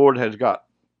know the Lord has got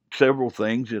several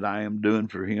things that I am doing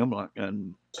for Him,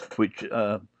 and which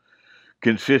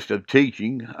consist of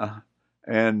teaching,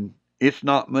 and it's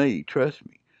not me. Trust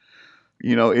me.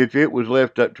 If it was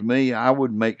left up to me, I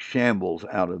would make shambles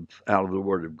out of the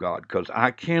Word of God, because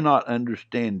I cannot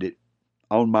understand it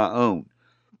on my own.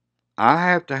 I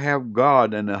have to have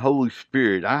God and the Holy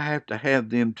Spirit. I have to have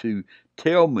them to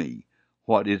tell me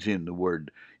what is in the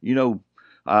Word.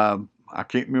 I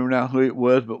can't remember now who it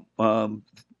was, but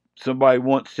somebody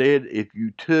once said, if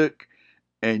you took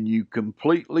and you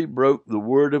completely broke the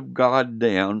Word of God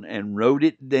down and wrote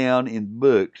it down in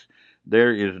books,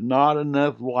 there is not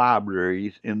enough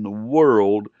libraries in the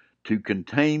world to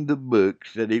contain the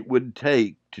books that it would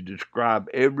take to describe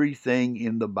everything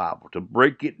in the Bible, to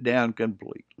break it down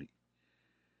completely.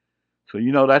 So,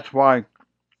 that's why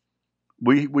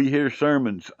we hear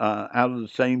sermons out of the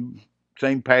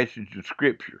same passage of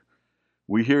Scripture.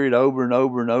 We hear it over and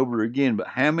over and over again, but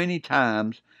how many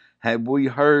times have we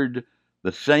heard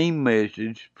the same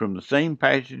message from the same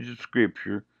passage of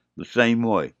Scripture the same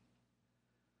way?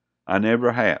 I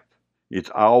never have.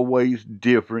 It's always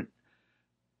different,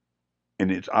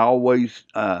 and it's always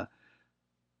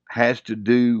has to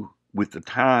do with the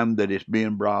time that it's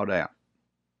being brought out,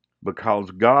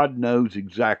 because God knows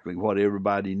exactly what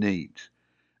everybody needs.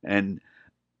 And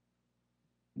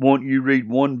you read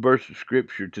one verse of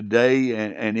Scripture today,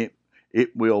 and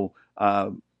it will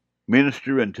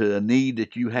minister into a need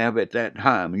that you have at that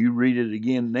time. You read it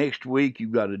again next week,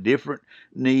 you've got a different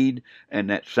need, and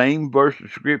that same verse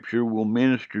of Scripture will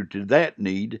minister to that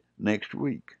need next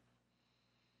week.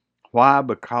 Why?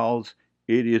 Because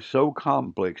it is so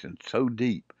complex and so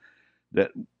deep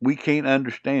that we can't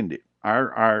understand it.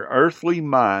 Our earthly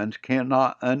minds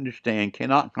cannot understand,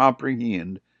 cannot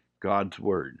comprehend God's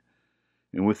Word.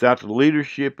 And without the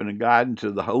leadership and the guidance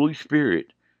of the Holy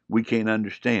Spirit, we can't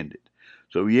understand it.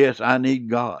 So yes, I need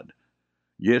God.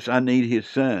 Yes, I need His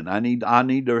Son. I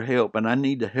need their help, and I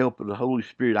need the help of the Holy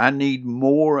Spirit. I need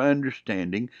more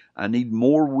understanding. I need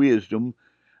more wisdom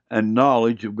and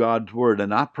knowledge of God's Word,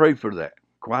 and I pray for that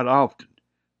quite often.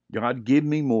 God, give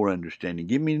me more understanding.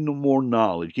 Give me more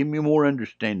knowledge. Give me more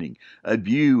understanding of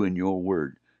You and Your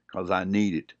Word, because I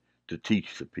need it to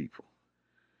teach the people.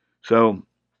 So,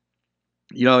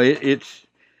 it's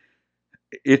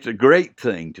a great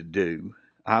thing to do.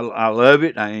 I love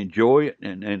it. I enjoy it,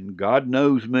 and God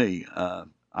knows me.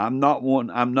 I'm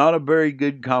not a very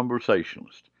good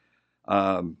conversationalist.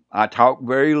 I talk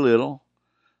very little.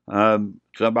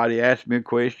 Somebody asks me a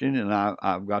question, and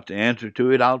I've got the answer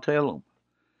to it. I'll tell them.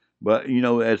 But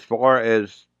as far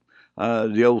as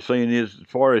the old saying is, as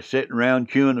far as sitting around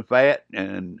chewing the fat,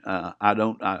 and I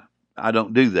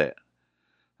don't do that.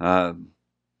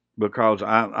 Because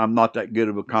I'm not that good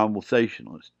of a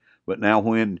conversationalist. But now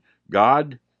when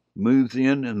God moves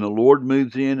in, and the Lord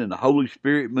moves in, and the Holy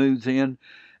Spirit moves in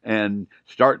and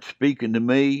starts speaking to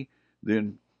me,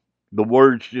 then the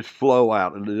words just flow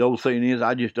out. And the old saying is,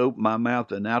 I just open my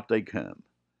mouth and out they come.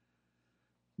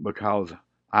 Because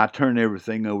I turn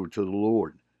everything over to the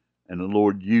Lord, and the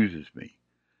Lord uses me.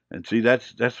 And see,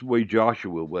 that's the way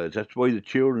Joshua was. That's the way the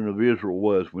children of Israel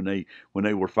was when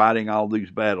they were fighting all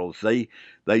these battles. They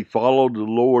followed the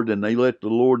Lord, and they let the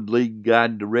Lord lead,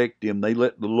 guide, direct them. They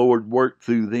let the Lord work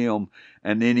through them,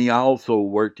 and then He also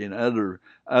worked in other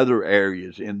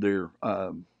areas in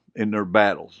their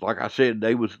battles. Like I said,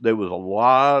 there was a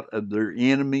lot of their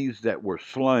enemies that were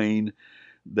slain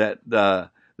that the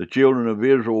children of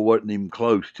Israel wasn't even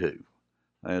close to.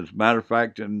 As a matter of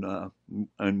fact, in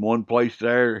one place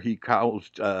there, He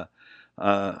caused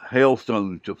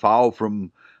hailstones to fall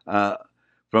from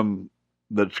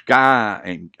the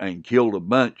sky and killed a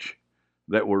bunch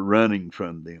that were running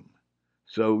from them.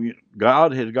 So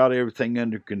God has got everything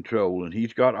under control, and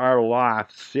He's got our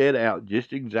life set out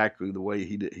just exactly the way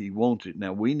He wants it.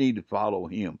 Now we need to follow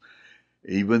Him,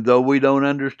 even though we don't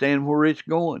understand where it's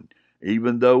going.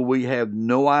 even though we have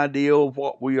no idea of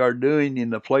what we are doing in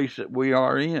the place that we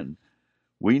are in.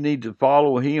 We need to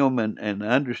follow him and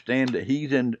understand that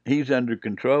he's under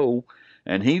control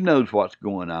and he knows what's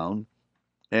going on,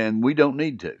 and we don't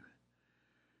need to.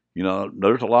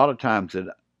 There's a lot of times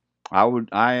that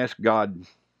I ask God,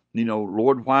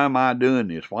 Lord, why am I doing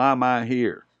this? Why am I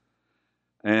here?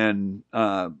 And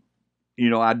I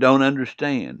don't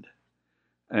understand.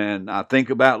 And I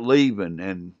think about leaving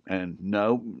and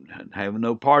no, having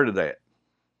no part of that,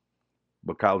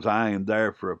 because I am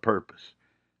there for a purpose.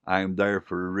 I am there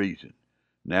for a reason.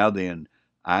 Now then,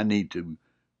 I need to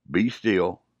be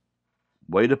still,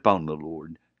 wait upon the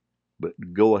Lord,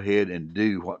 but go ahead and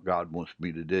do what God wants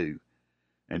me to do,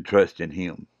 and trust in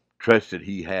him. Trust that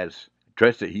he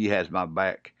has my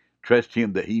back. Trust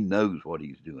him that he knows what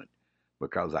he's doing,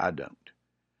 because I don't.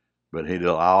 But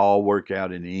it'll all work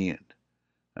out in the end,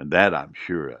 and that I'm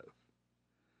sure of.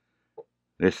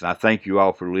 Listen, I thank you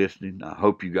all for listening. I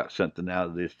hope you got something out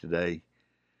of this today.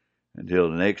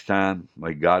 Until the next time,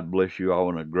 may God bless you all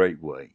in a great way.